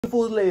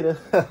Fools later.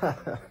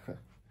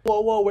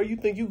 Whoa, where you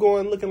think you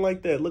going looking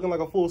like that? Looking like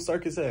a full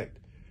circus act.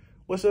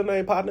 What's your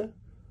name, partner?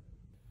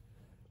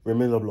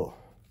 Remy LeBlanc.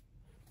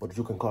 But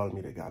you can call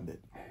me the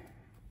Gambit.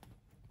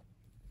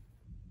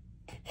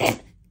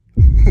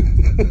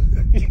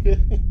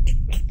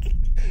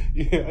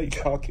 Yeah, you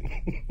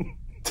talking?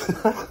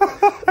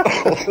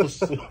 Oh,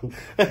 shoot.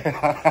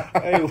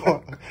 Hey,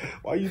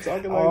 why you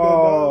talking like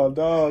that, dog?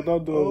 No,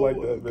 don't do it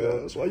like that,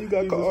 man. Gosh, why you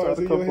got You cars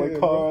in your hand,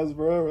 cars,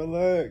 bro?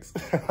 Relax.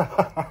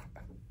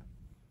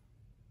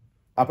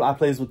 I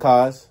plays with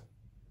cars,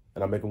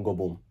 and I make them go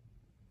boom.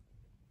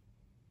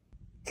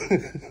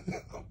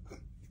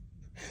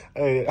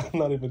 Hey, I'm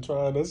not even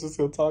trying. That's just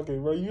him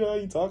talking, bro. You how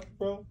you talking,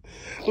 bro?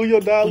 Who your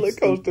dialect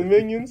coach? The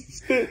Minions?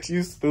 Stitch.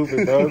 You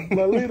stupid, bro.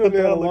 Now leave the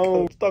man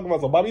alone. Talking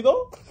about some Bobby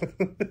dog?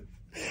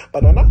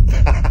 Banana?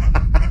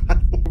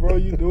 Bro,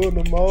 you doing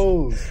the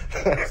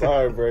most.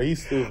 Sorry, bro.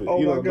 He's stupid. Oh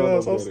my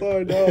gosh, I'm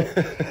sorry, dog.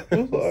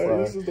 I'm sorry.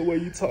 This is the way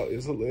you talk.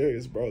 It's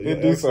hilarious, bro.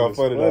 It do sound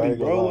funny,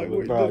 bro. Like,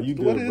 wait, nah, you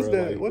what good, is bro.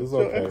 that? Like, What's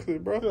your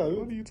accent, bro?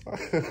 What are you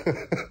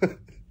talking?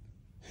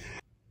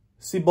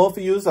 See, both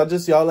of you,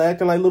 y'all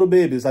acting like little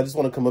babies. I just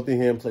want to come up in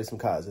here and play some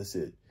cards. That's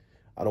it.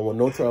 I don't want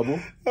no trouble,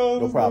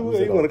 no problems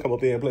at You all. want to come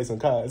up here and play some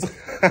cards?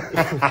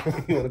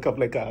 You want to come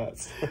play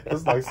cards?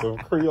 It's like some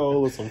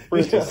Creole or some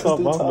French or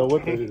something. I don't know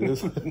what it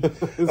is.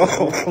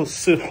 Oh,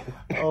 shoot.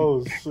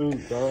 Oh,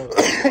 shoot, dog.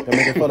 You're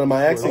making fun of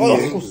my accent.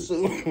 Oh,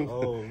 shoot.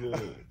 Oh,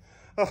 man.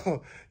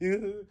 Oh,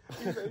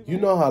 You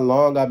know how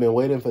long I've been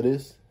waiting for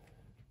this?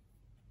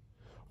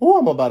 Oh,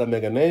 I'm about to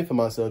make a name for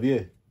myself,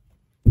 yeah.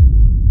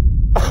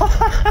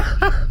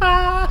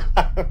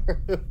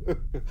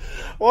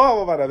 Well, I'm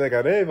about to make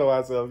a name for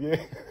myself, yeah.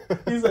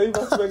 He said he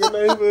about to make a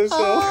name for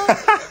himself.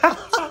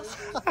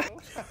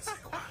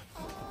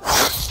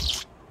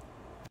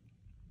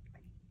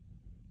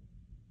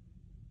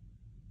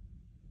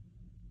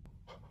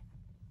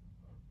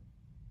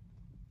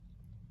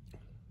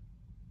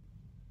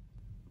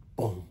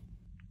 Boom.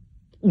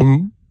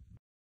 Mm-hmm.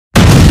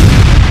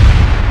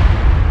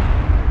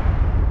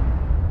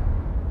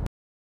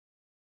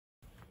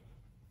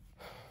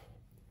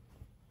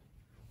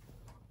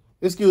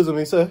 Excuse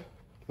me, sir.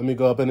 Let me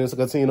go up in this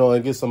casino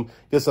and get some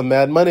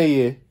mad money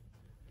here.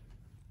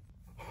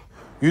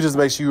 You just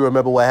make sure you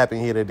remember what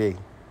happened here today.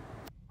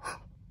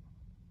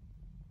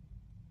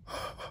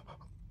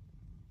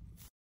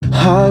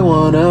 I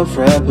want a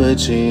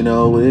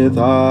frappuccino with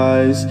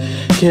ice.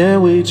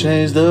 Can we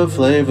change the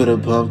flavor to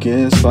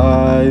pumpkin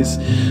spice?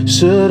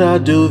 Should I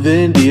do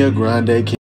Vindia Grande?